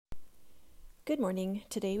Good morning.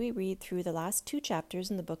 Today we read through the last two chapters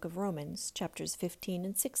in the book of Romans, chapters 15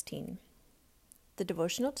 and 16. The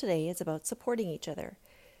devotional today is about supporting each other.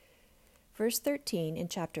 Verse 13 in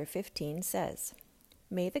chapter 15 says,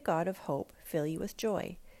 "May the God of hope fill you with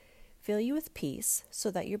joy, fill you with peace, so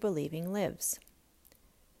that your believing lives."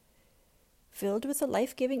 Filled with the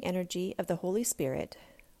life-giving energy of the Holy Spirit,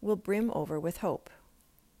 will brim over with hope.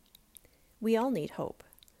 We all need hope,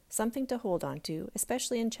 something to hold on to,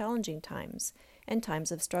 especially in challenging times and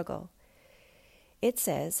times of struggle. It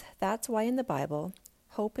says that's why in the Bible,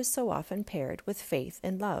 hope is so often paired with faith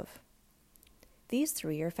and love. These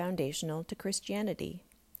three are foundational to Christianity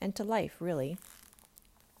and to life, really.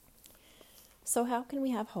 So how can we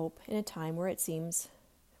have hope in a time where it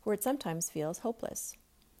sometimes feels hopeless?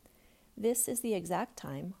 This is the exact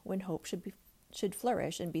time when hope should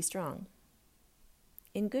flourish and be strong.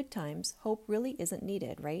 In good times, hope really isn't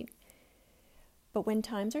needed, right? But when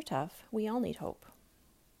times are tough, we all need hope.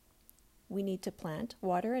 We need to plant,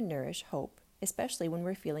 water, and nourish hope, especially when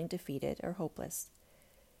we're feeling defeated or hopeless.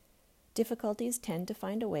 Difficulties tend to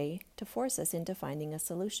find a way to force us into finding a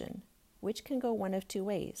solution, which can go one of two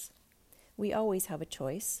ways. We always have a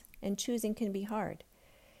choice, and choosing can be hard.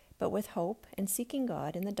 But with hope and seeking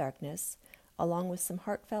God in the darkness, along with some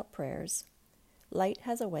heartfelt prayers, light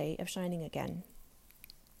has a way of shining again.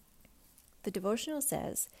 The devotional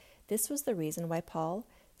says this was the reason why Paul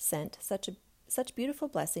sent such beautiful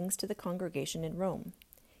blessings to the congregation in Rome.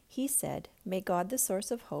 He said, "May God, the source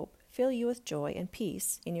of hope, fill you with joy and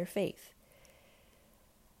peace in your faith,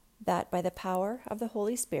 that by the power of the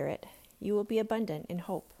Holy Spirit you will be abundant in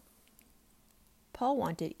hope." Paul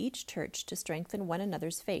wanted each church to strengthen one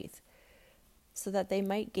another's faith so that they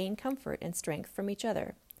might gain comfort and strength from each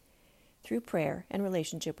other through prayer and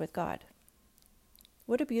relationship with God.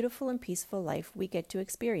 What a beautiful and peaceful life we get to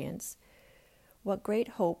experience. What great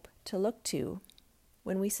hope to look to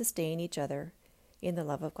when we sustain each other in the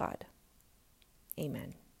love of God.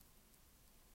 Amen.